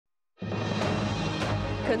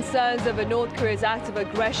Concerns over North Korea's act of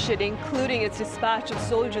aggression, including its dispatch of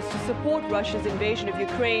soldiers to support Russia's invasion of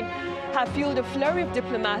Ukraine, have fueled a flurry of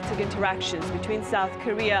diplomatic interactions between South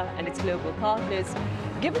Korea and its global partners.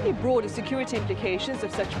 Given the broader security implications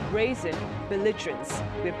of such brazen belligerence,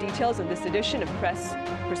 we have details on this edition of Press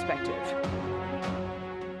Perspective.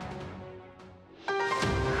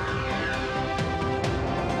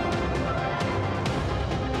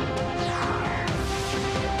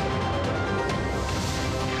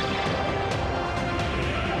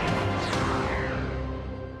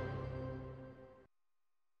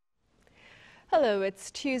 Hello, it's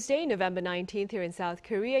Tuesday, November 19th here in South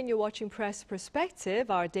Korea, and you're watching Press Perspective,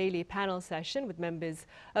 our daily panel session with members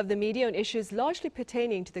of the media on issues largely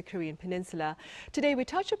pertaining to the Korean peninsula. Today, we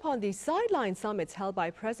touch upon the sideline summits held by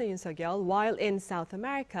President Yoon Suk Yeol while in South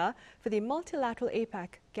America for the multilateral APEC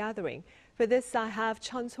gathering. For this, I have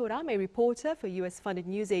Cheon Soram, a reporter for US-funded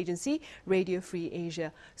news agency Radio Free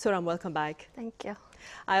Asia. Soram, welcome back. Thank you.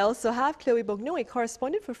 I also have Chloe Borgnon, a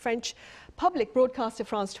correspondent for French public broadcaster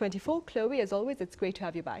France 24. Chloe, as always, it's great to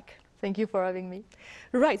have you back. Thank you for having me.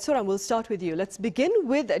 Right, Soram, we'll start with you. Let's begin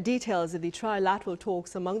with details of the trilateral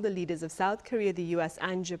talks among the leaders of South Korea, the US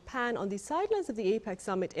and Japan on the sidelines of the APEC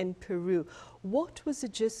summit in Peru. What was the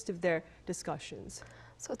gist of their discussions?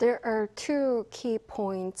 So there are two key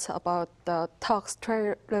points about the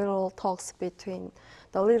trilateral talks between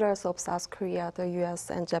the leaders of South Korea, the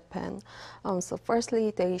US and Japan. So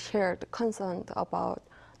firstly, they shared concern about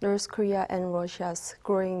North Korea and Russia's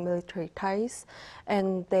growing military ties,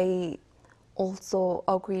 and they also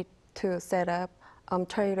agreed to set up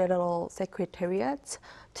trilateral secretariats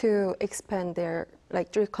to expand their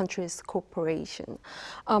three countries' cooperation.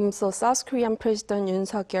 So South Korean President Yoon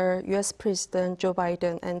Suk Yeol, US President Joe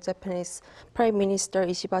Biden, and Japanese Prime Minister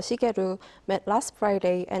Ishiba Shigeru met last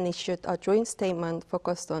Friday and issued a joint statement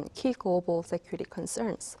focused on key global security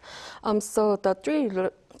concerns. So the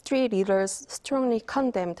three leaders strongly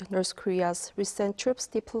condemned North Korea's recent troops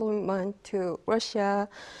deployment to Russia,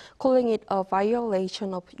 calling it a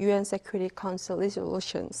violation of UN Security Council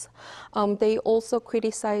resolutions. They also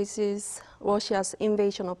criticized Russia's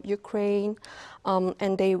invasion of Ukraine,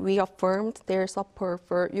 and they reaffirmed their support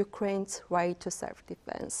for Ukraine's right to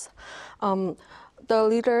self-defense. The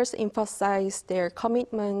leaders emphasized their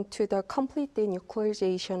commitment to the complete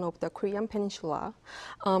denuclearization of the Korean peninsula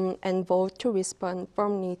and vowed to respond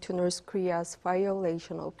firmly to North Korea's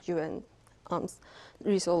violation of UN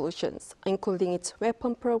resolutions, including its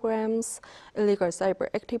weapon programs, illegal cyber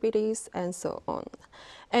activities, and so on.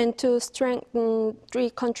 And to strengthen three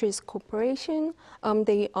countries' cooperation,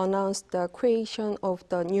 they announced the creation of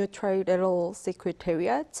the new trilateral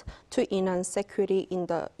secretariat to enhance security in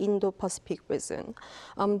the Indo-Pacific region.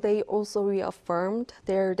 They also reaffirmed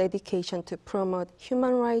their dedication to promote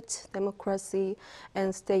human rights, democracy,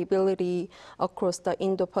 and stability across the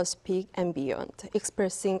Indo-Pacific and beyond,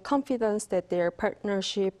 expressing confidence that their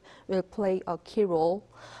partnership will play a key role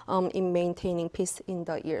in maintaining peace in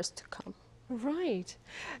the years to come. Right.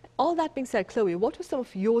 All that being said, Chloe, what were some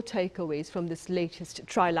of your takeaways from this latest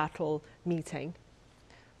trilateral meeting?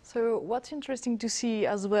 So what's interesting to see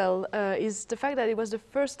as well is the fact that it was the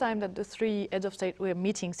first time that the three heads of state were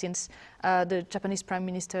meeting since the Japanese Prime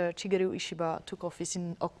Minister Shigeru Ishiba took office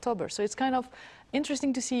in October. So it's kind of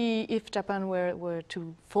interesting to see if Japan were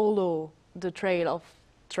to follow the trail of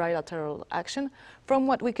trilateral action. From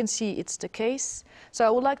what we can see, it's the case. So I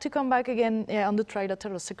would like to come back again on the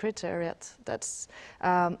trilateral secretariat. That's,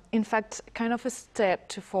 in fact, kind of a step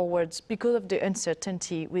forwards because of the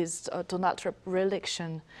uncertainty with Donald Trump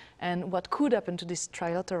re-election and what could happen to this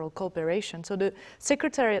trilateral cooperation. So the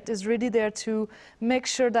secretariat is really there to make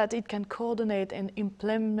sure that it can coordinate and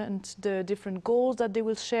implement the different goals that they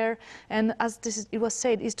will share. And as it was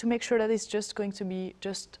said, is to make sure that it's just going to be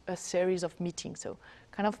just a series of meetings. So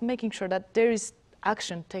kind of making sure that there is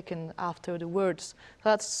action taken after the words.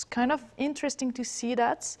 That's kind of interesting to see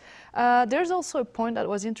that. There's also a point that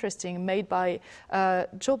was interesting made by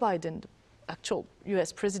Joe Biden, actual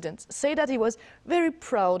US president, say that he was very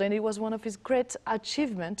proud and it was one of his great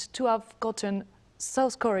achievements to have gotten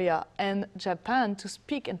South Korea and Japan to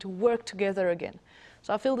speak and to work together again.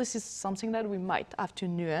 So I feel this is something that we might have to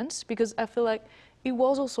nuance because I feel like it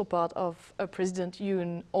was also part of President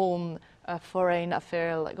Yoon's own foreign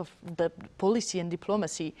affair, of the policy and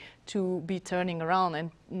diplomacy to be turning around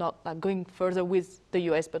and not going further with the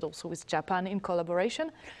US, but also with Japan in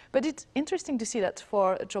collaboration. But it's interesting to see that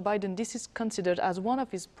for Joe Biden, this is considered as one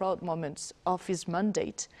of his proud moments of his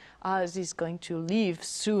mandate, as he's going to leave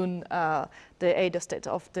soon the head of state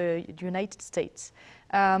of the United States.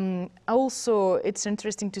 Also, it's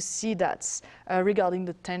interesting to see that regarding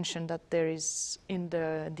the tension that there is in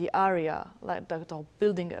the area, like that are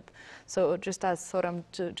building up. So just as Soram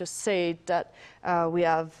just said, that we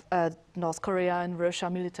have North Korea and Russia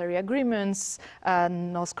military agreements,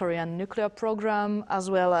 North Korean nuclear program, as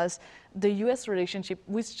well as the U.S. relationship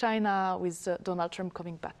with China, with Donald Trump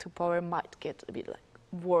coming back to power, might get a bit like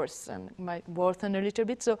worse and might worsen a little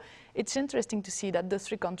bit. So it's interesting to see that the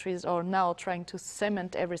three countries are now trying to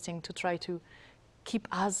cement everything to try to keep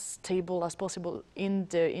as stable as possible in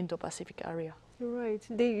the Indo-Pacific area. Right.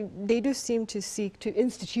 They do seem to seek to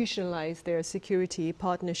institutionalize their security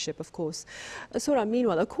partnership, of course. Soram,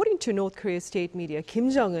 meanwhile, according to North Korea's state media, Kim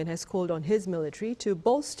Jong-un has called on his military to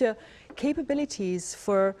bolster capabilities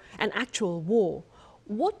for an actual war.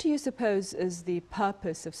 What do you suppose is the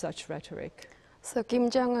purpose of such rhetoric? So Kim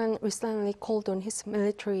Jong-un recently called on his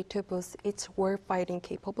military to boost its war-fighting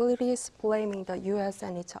capabilities, blaming the U.S.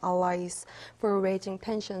 and its allies for raising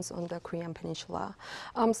tensions on the Korean peninsula.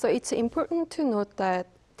 So it's important to note that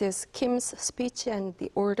this Kim's speech and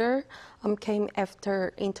the order came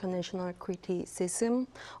after international criticism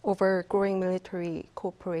over growing military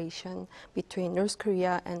cooperation between North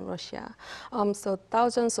Korea and Russia. So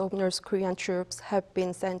thousands of North Korean troops have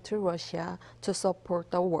been sent to Russia to support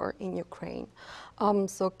the war in Ukraine.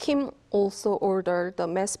 So Kim also ordered the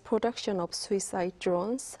mass production of suicide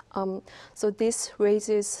drones. So this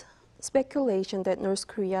raises speculation that North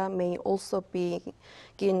Korea may also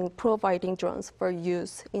begin providing drones for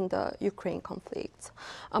use in the Ukraine conflict.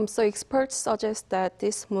 So experts suggest that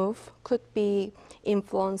this move could be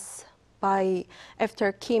influenced by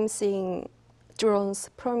after Kim seeing drones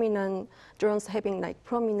having like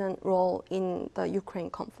prominent role in the Ukraine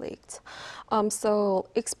conflict. So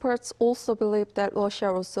experts also believe that Russia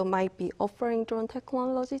also might be offering drone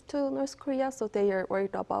technology to North Korea, so they are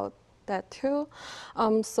worried about that too.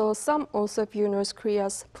 So some also view North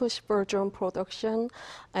Korea's push for drone production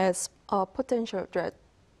as a potential threat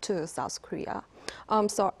to South Korea.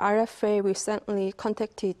 So RFA recently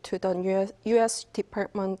contacted to the U.S.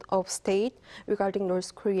 Department of State regarding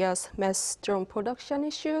North Korea's mass drone production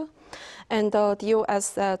issue. And the U.S.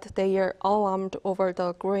 said they are alarmed over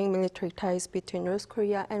the growing military ties between North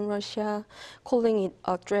Korea and Russia, calling it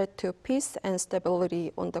a threat to peace and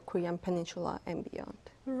stability on the Korean peninsula and beyond.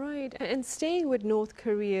 Right. And staying with North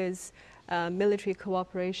Korea's military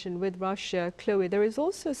cooperation with Russia, Chloe, there is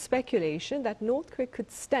also speculation that North Korea could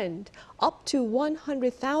send up to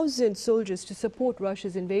 100,000 soldiers to support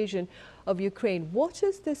Russia's invasion of Ukraine. What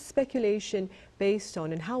is this speculation based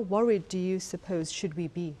on, and how worried do you suppose should we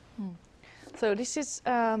be? So this is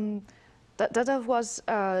that was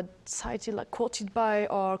cited, like quoted by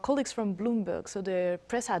our colleagues from Bloomberg, so the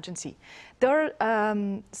press agency. They're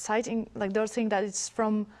citing, like they're saying that it's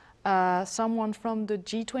from someone from the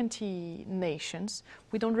G20 nations.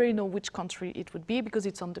 We don't really know which country it would be because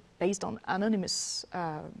it's based on anonymous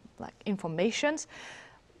informations.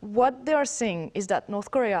 What they are saying is that North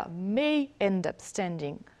Korea may end up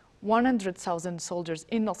sending 100,000 soldiers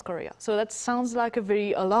in North Korea. So that sounds like a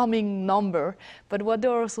very alarming number, but what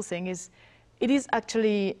they're also saying is it is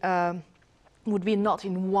actually would be not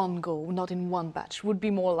in one go, not in one batch, would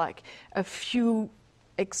be more like a few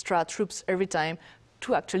extra troops every time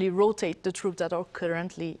to actually rotate the troops that are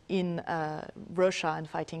currently in Russia and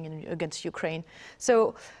fighting against Ukraine.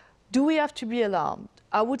 So do we have to be alarmed?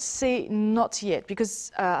 I would say not yet,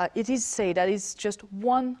 because it is said that it's just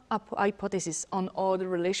one hypothesis on how the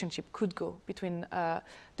relationship could go between,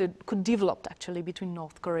 could develop actually between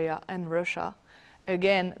North Korea and Russia.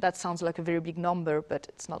 Again, that sounds like a very big number, but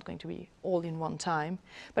it's not going to be all in one time.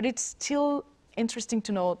 But it's still interesting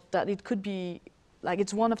to note that it could be, like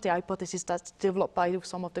it's one of the hypotheses that's developed by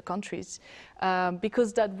some of the countries,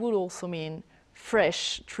 because that would also mean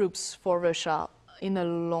fresh troops for Russia in a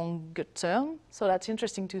longer term. So that's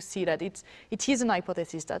interesting to see that it is an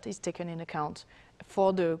hypothesis that is taken in account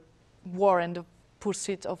for the war and the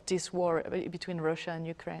pursuit of this war between Russia and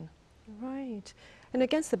Ukraine. Right. And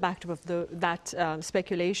against the backdrop of that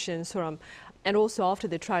speculation, Soram, and also after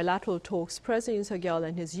the trilateral talks, President Yoon Suk Yeol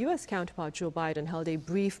and his U.S. counterpart Joe Biden held a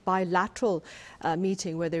brief bilateral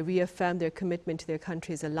meeting where they reaffirmed their commitment to their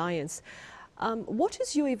country's alliance. What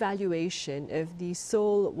is your evaluation of the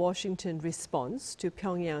Seoul-Washington response to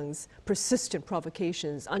Pyongyang's persistent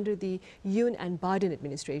provocations under the Yoon and Biden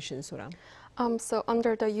administration, Soram? So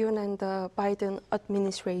under the Yoon and the Biden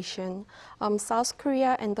administration, South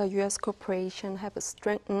Korea and the U.S. cooperation have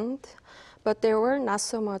strengthened, but there were not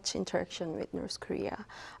so much interaction with North Korea.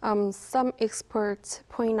 Some experts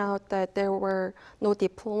point out that there were no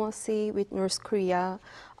diplomacy with North Korea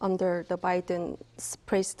under the Biden's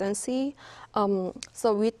presidency.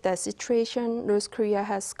 So with that situation, North Korea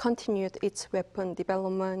has continued its weapon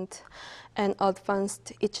development and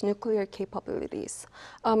advanced its nuclear capabilities.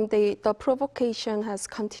 The provocation has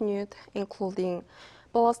continued, including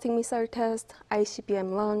ballistic missile test,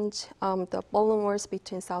 ICBM launch, the balloon wars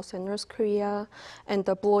between South and North Korea, and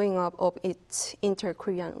the blowing up of its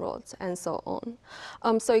inter-Korean roads, and so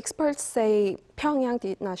on. So experts say Pyongyang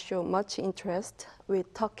did not show much interest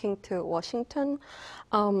with talking to Washington,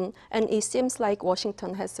 and it seems like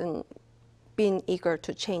Washington hasn't been eager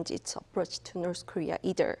to change its approach to North Korea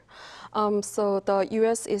either. So the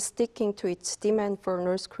U.S. is sticking to its demand for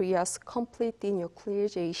North Korea's complete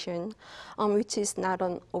denuclearization, which is not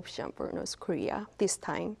an option for North Korea this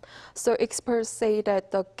time. So experts say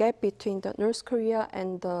that the gap between the North Korea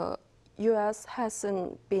and the U.S.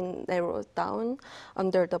 hasn't been narrowed down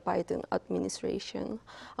under the Biden administration.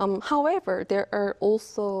 However, there are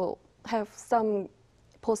also some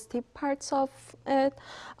positive parts of it.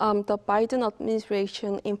 The Biden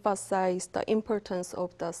administration emphasized the importance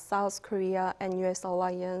of the South Korea and U.S.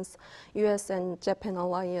 alliance, U.S. and Japan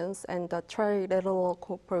alliance, and the trilateral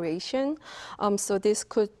cooperation. So this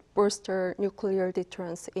could bolster nuclear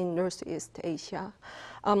deterrence in Northeast Asia.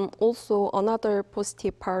 Also, another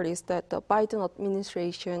positive part is that the Biden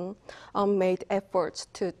administration made efforts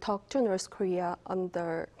to talk to North Korea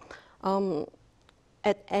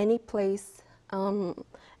at any place,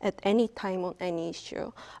 at any time on any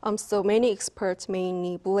issue. So many experts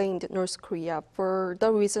mainly blamed North Korea for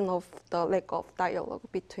the reason of the lack of dialogue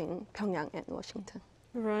between Pyongyang and Washington.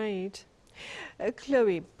 Right.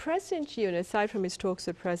 Chloe, President Yoon, aside from his talks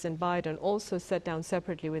with President Biden, also sat down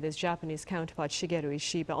separately with his Japanese counterpart Shigeru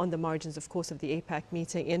Ishiba on the margins, of course, of the APEC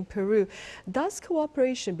meeting in Peru. Does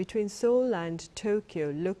cooperation between Seoul and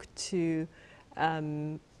Tokyo look to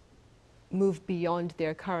move beyond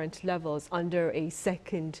their current levels under a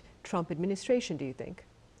second Trump administration, do you think?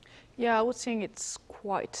 Yeah, I would think it's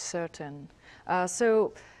quite certain.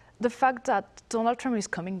 So the fact that Donald Trump is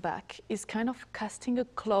coming back is kind of casting a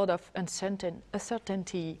cloud of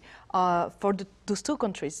uncertainty for those two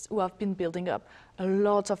countries who have been building up a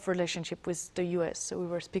lot of relationship with the US. So we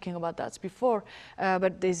were speaking about that before,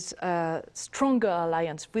 but there's a stronger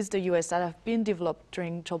alliance with the US that have been developed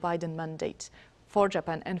during Joe Biden mandate for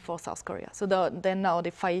Japan and for South Korea. So then now they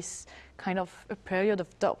face kind of a period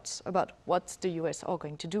of doubts about what the US are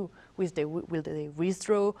going to do. Will they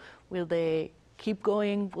withdraw? Will they keep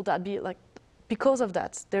going? Will that be like, because of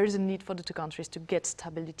that, there is a need for the two countries to get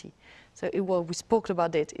stability. So we spoke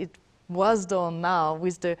about it. It was done now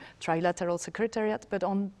with the trilateral secretariat, but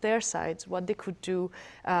on their side, what they could do,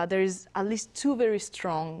 there is at least two very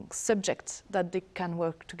strong subjects that they can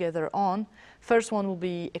work together on. First one will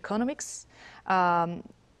be economics.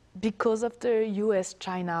 Because of the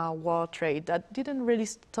US-China war trade that didn't really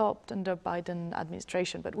stop under Biden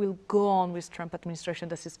administration, but will go on with Trump administration,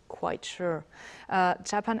 this is quite sure.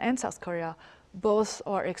 Japan and South Korea both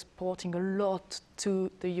are exporting a lot to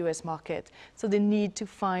the US market, so they need to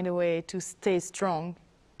find a way to stay strong,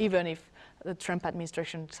 even if the Trump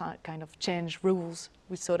administration kind of changed rules.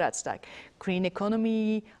 We saw that's like green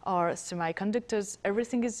economy or semiconductors,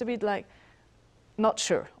 everything is a bit like not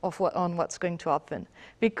sure of what's going to happen,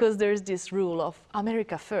 because there's this rule of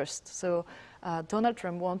America first. So Donald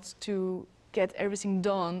Trump wants to get everything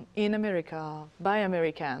done in America by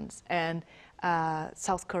Americans, and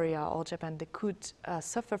South Korea or Japan, they could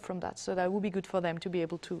suffer from that. So that would be good for them to be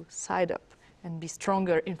able to side up and be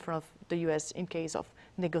stronger in front of the US in case of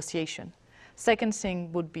negotiation. Second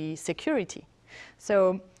thing would be security.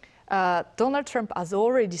 So Donald Trump has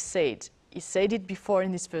already said, he said it before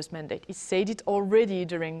in his first mandate, he said it already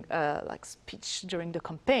during speech during the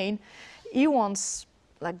campaign, he wants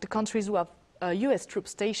the countries who have US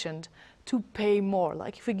troops stationed to pay more.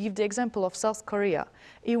 Like if we give the example of South Korea,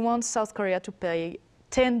 he wants South Korea to pay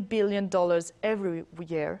 $10 billion every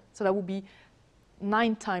year. So that would be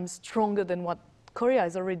 9 times stronger than what Korea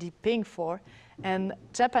is already paying for. And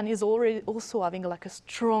Japan is already also having a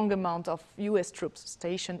strong amount of US troops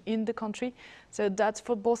stationed in the country. So that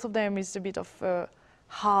for both of them is a bit of a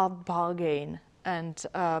hard bargain. And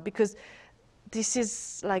because this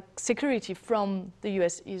is security from the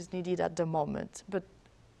US is needed at the moment, but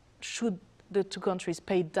should the two countries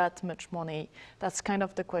pay that much money? That's kind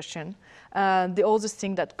of the question. The other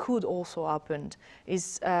thing that could also happen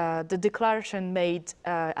is the declaration made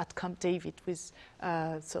at Camp David with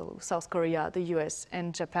so South Korea, the US,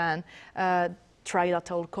 and Japan,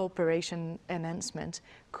 trilateral cooperation enhancement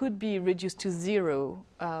could be reduced to zero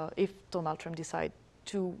if Donald Trump decides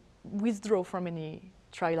to withdraw from any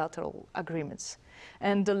trilateral agreements.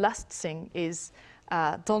 And the last thing is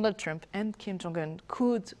Donald Trump and Kim Jong-un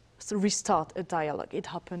could restart a dialogue. It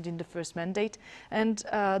happened in the first mandate, and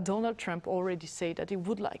Donald Trump already said that he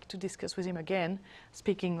would like to discuss with him again,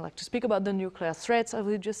 to speak about the nuclear threats, as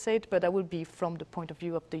we just said, but that would be from the point of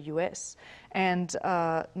view of the US, and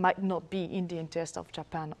might not be in the interest of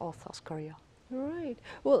Japan or South Korea. Right.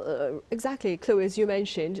 Well, exactly, Chloe, as you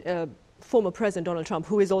mentioned, former President Donald Trump,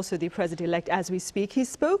 who is also the president-elect as we speak, he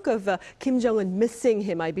spoke of Kim Jong-un missing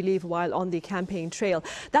him, I believe, while on the campaign trail.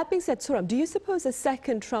 That being said, Soram, do you suppose a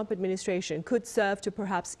second Trump administration could serve to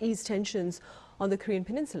perhaps ease tensions on the Korean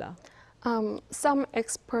peninsula? Some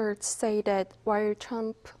experts say that while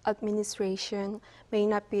Trump administration may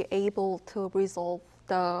not be able to resolve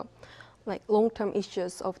the long-term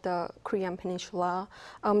issues of the Korean peninsula,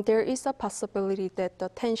 there is a possibility that the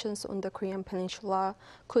tensions on the Korean peninsula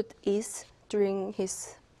could ease during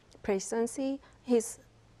his presidency.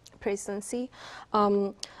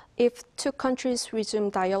 If two countries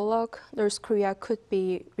resume dialogue, North Korea could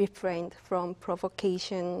be refrained from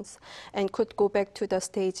provocations and could go back to the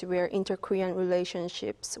stage where inter-Korean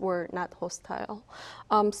relationships were not hostile.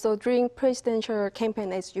 So during presidential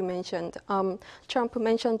campaign, as you mentioned, Trump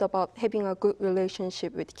mentioned about having a good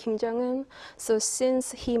relationship with Kim Jong-un. So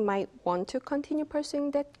since he might want to continue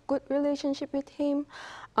pursuing that good relationship with him,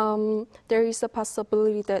 there is a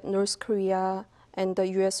possibility that North Korea and the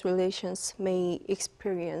U.S. relations may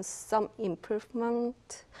experience some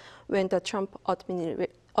improvement when the Trump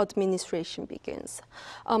administration begins.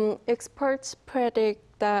 Experts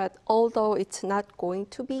predict that although it's not going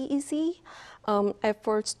to be easy,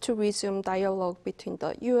 efforts to resume dialogue between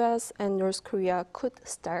the U.S. and North Korea could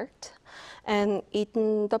start. And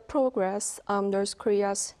in the progress, North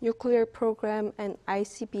Korea's nuclear program and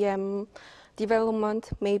ICBM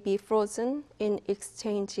development may be frozen in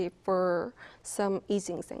exchange for some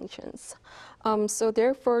easing sanctions. So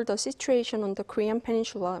therefore, the situation on the Korean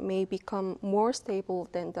peninsula may become more stable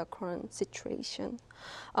than the current situation.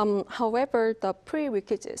 However, the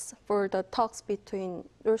prerequisites for the talks between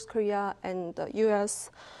North Korea and the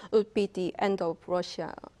US would be the end of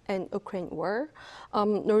Russia and Ukraine war.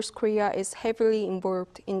 North Korea is heavily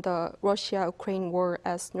involved in the Russia-Ukraine war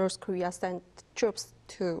as North Korea sent troops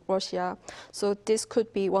to Russia. So this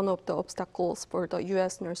could be one of the obstacles for the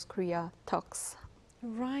US-North Korea talks.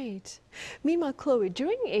 Right. Meanwhile, Chloe,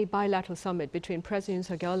 during a bilateral summit between President Yoon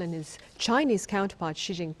Suk Yeol and his Chinese counterpart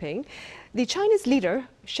Xi Jinping, the Chinese leader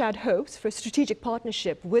shared hopes for a strategic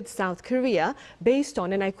partnership with South Korea based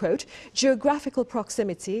on, and I quote, geographical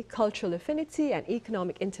proximity, cultural affinity, and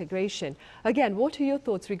economic integration. Again, what are your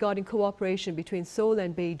thoughts regarding cooperation between Seoul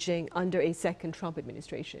and Beijing under a second Trump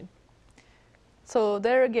administration? So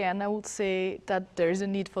there again, I would say that there is a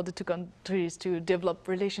need for the two countries to develop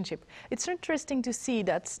relationship. It's interesting to see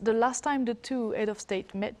that the last time the two head of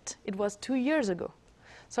state met, it was 2 years ago.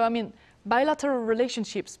 So I mean, bilateral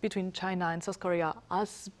relationships between China and South Korea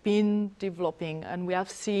has been developing, and we have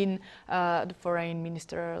seen the foreign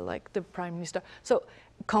minister, like the prime minister, so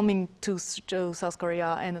coming to South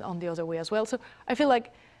Korea and on the other way as well. So I feel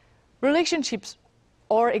like relationships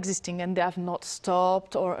are existing and they have not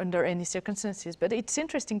stopped or under any circumstances. But it's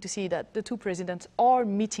interesting to see that the two presidents are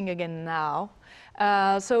meeting again now.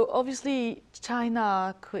 So obviously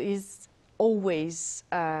China is always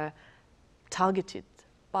targeted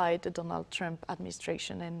by the Donald Trump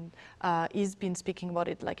administration, and he's been speaking about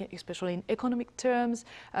it, like especially in economic terms.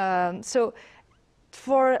 So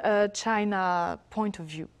for a China point of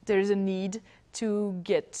view, there is a need to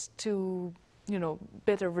get to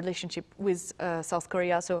better relationship with South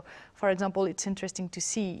Korea. So, for example, it's interesting to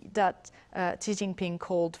see that Xi Jinping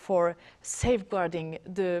called for safeguarding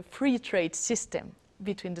the free trade system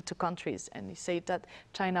between the two countries, and he said that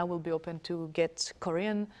China will be open to get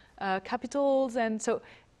Korean capitals, and so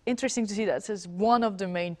interesting to see that as one of the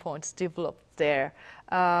main points developed there.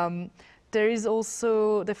 There is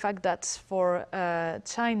also the fact that for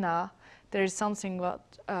China, there is something about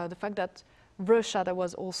the fact that Russia, that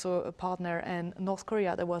was also a partner, and North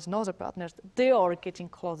Korea, that was another partner, they are getting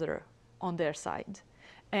closer on their side.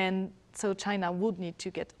 And so China would need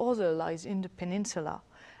to get other allies in the peninsula.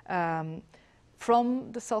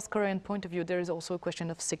 From the South Korean point of view, there is also a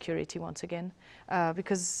question of security once again,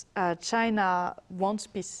 because China wants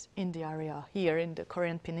peace in the area here in the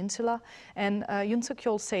Korean peninsula. And Yoon Suk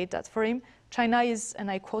Yeol said that for him, China is,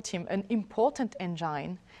 and I quote him, an important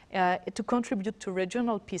engine to contribute to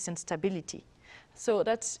regional peace and stability. So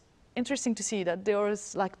that's interesting to see that there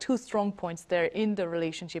is like two strong points there in the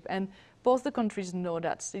relationship, and both the countries know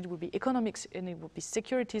that it will be economics and it will be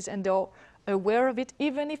securities, and they're aware of it,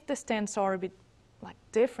 even if the stance are a bit like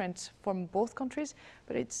different from both countries.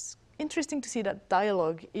 But it's interesting to see that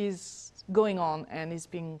dialogue is going on and is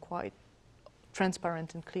being quite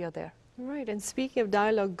transparent and clear there. Right, and speaking of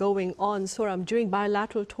dialogue going on, Soram, during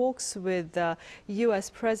bilateral talks with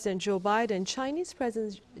U.S. President Joe Biden, Chinese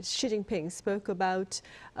President Xi Jinping spoke about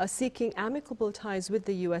seeking amicable ties with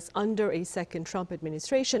the U.S. under a second Trump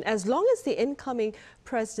administration, as long as the incoming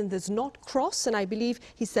president does not cross, and I believe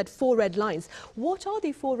he said 4 red lines. What are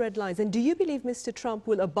the 4 red lines, and do you believe Mr. Trump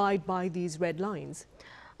will abide by these red lines?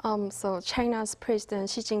 So China's President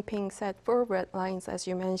Xi Jinping said 4 red lines, as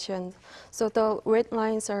you mentioned. So the red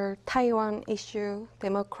lines are Taiwan issue,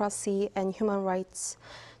 democracy and human rights,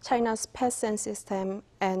 China's patent system,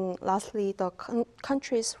 and lastly, the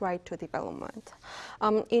country's right to development.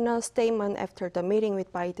 In a statement after the meeting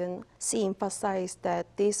with Biden, Xi emphasized that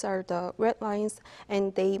these are the red lines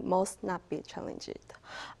and they must not be challenged.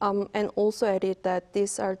 And also added that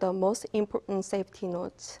these are the most important safety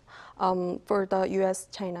notes for the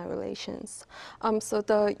U.S.-China relations. So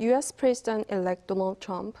the U.S. President-elect Donald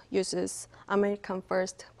Trump uses American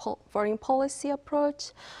first foreign policy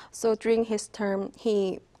approach. So during his term,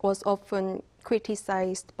 he was often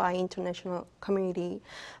criticized by international community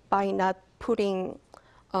by not putting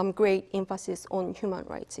great emphasis on human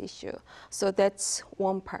rights issue. So that's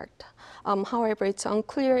one part. However, it's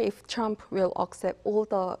unclear if Trump will accept all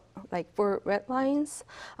the 4 red lines.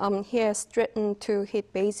 He has threatened to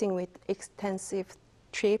hit Beijing with extensive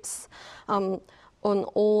trips on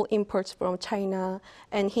all imports from China,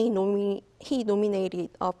 and he nominated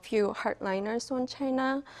a few hardliners on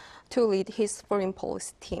China to lead his foreign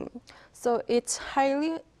policy team. So it's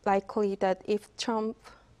highly likely that if Trump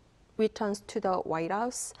returns to the White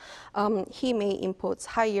House, he may impose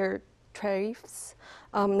higher tariffs,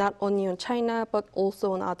 not only on China, but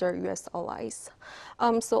also on other U.S. allies.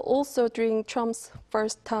 So also during Trump's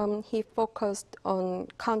first term, he focused on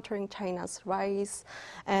countering China's rise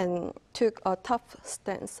and took a tough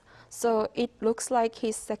stance. So it looks like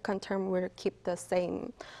his second term will keep the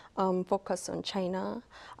same focus on China.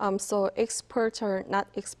 So experts are not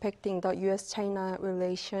expecting the U.S.-China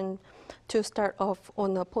relation to start off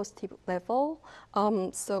on a positive level.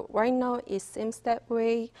 So right now it seems that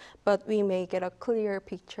way, but we may get a clear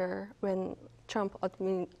picture when Trump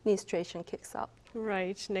administration kicks off.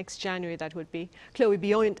 Right, next January that would be. Chloe,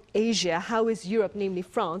 beyond Asia, how is Europe, namely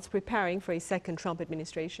France, preparing for a second Trump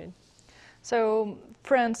administration? So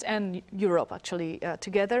France and Europe actually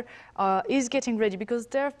together is getting ready, because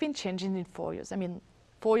there have been changes in 4 years. I mean,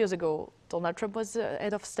 4 years ago, Donald Trump was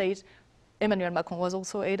head of state. Emmanuel Macron was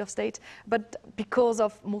also head of state. But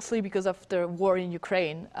mostly because of the war in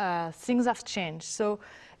Ukraine, things have changed. So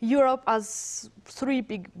Europe has 3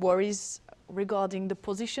 big worries regarding the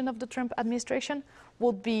position of the Trump administration.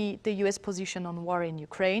 Would be the US position on war in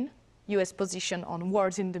Ukraine, US position on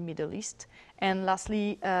wars in the Middle East, and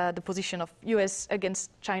lastly, the position of US against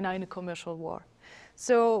China in a commercial war.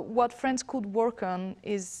 So what France could work on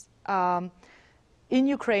is, in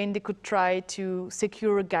Ukraine, they could try to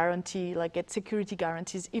secure a guarantee, get security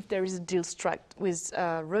guarantees if there is a deal struck with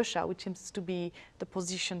Russia, which seems to be the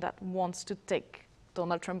position that wants to take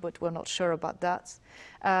Donald Trump, but we're not sure about that.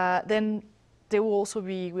 Then there will also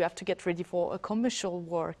be, we have to get ready for a commercial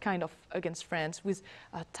war kind of against France with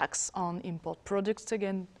a tax on import products,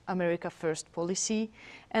 again, America first policy.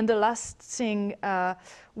 And the last thing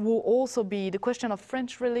will also be the question of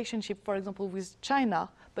French relationship, for example, with China.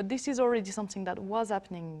 But this is already something that was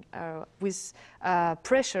happening with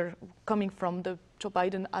pressure coming from the Joe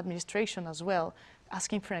Biden administration as well,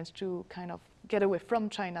 asking France to kind of get away from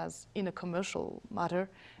China's in a commercial matter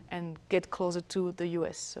and get closer to the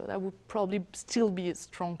US. So that would probably still be a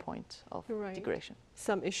strong point of integration.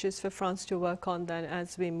 Some issues for France to work on then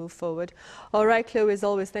as we move forward. All right, Chloe, as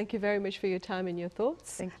always, thank you very much for your time and your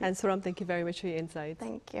thoughts. Thank you. And Soram, thank you very much for your insights.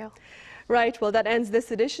 Thank you. Right, well, that ends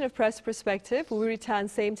this edition of Press Perspective. We'll return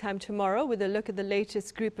same time tomorrow with a look at the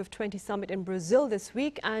latest Group of 20 summit in Brazil this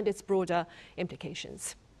week and its broader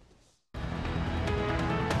implications.